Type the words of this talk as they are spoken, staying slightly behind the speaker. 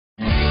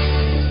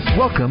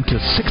Welcome to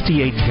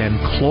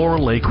 6810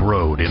 CLORE Lake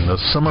Road in the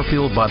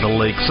Summerfield by the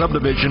Lake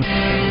subdivision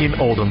in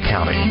Oldham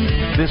County.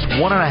 This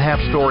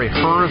 1.5-story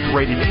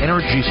HERS-rated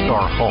Energy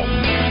Star home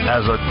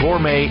has a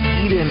gourmet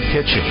eat-in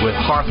kitchen with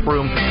hearth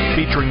room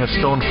featuring a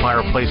stone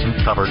fireplace and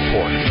covered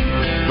porch.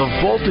 The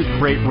vaulted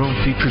great room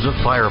features a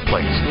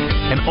fireplace,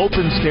 an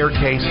open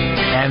staircase,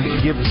 and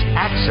gives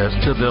access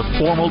to the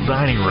formal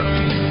dining room.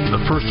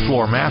 The first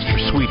floor master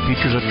suite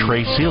features a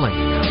tray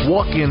ceiling,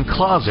 walk-in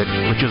closet,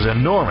 which is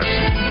enormous.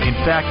 In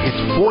fact, it's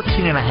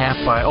 14.5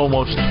 by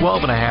almost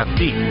 12.5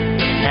 feet,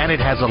 and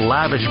it has a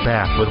lavish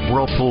bath with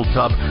whirlpool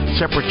tub,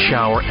 separate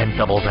shower, and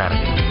double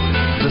vanity.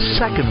 The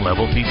second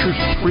level features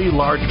 3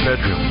 large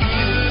bedrooms.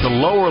 The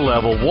lower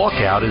level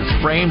walkout is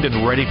framed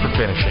and ready for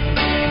finishing.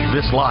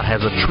 This lot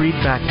has a treed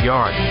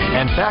backyard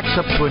and backs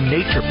up to a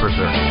nature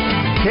preserve.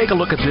 Take a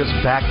look at this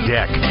back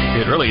deck.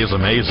 It really is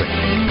amazing.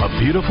 A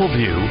beautiful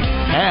view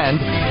and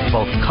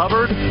both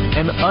covered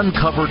and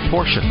uncovered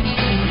portions.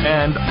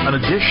 And an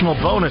additional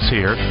bonus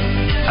here,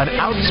 an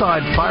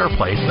outside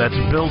fireplace that's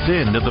built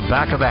into the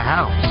back of the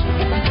house.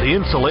 The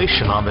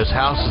insulation on this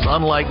house is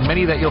unlike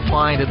many that you'll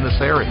find in this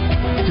area.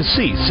 To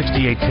see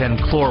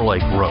 6810 CLORE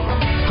Lake Road,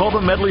 call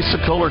the Medley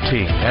Solar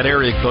team at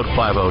area code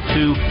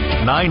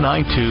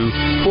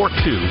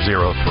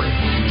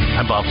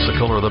 502-992-4203. I'm Bob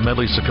Sokoler of the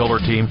Medley Solar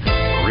team,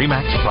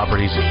 RE/MAX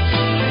Properties.